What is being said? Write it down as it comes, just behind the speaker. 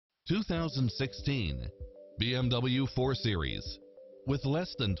2016 BMW 4 Series. With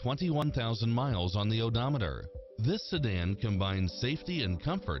less than 21,000 miles on the odometer, this sedan combines safety and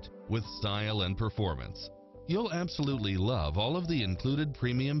comfort with style and performance. You'll absolutely love all of the included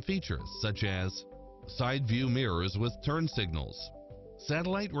premium features such as side view mirrors with turn signals,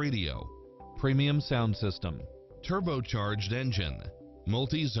 satellite radio, premium sound system, turbocharged engine,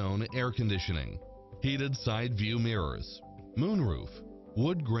 multi-zone air conditioning, heated side view mirrors, moonroof,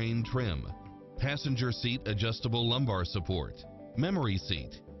 wood grain trim, passenger seat adjustable lumbar support, memory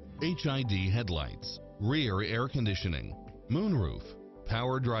seat, HID headlights, rear air conditioning, moonroof,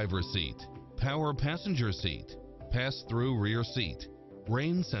 power driver seat, power passenger seat, pass-through rear seat,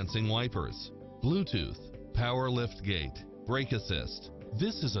 rain sensing wipers, Bluetooth, power liftgate, brake assist.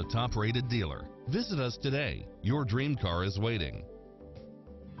 This is a top-rated dealer. Visit us today. Your dream car is waiting.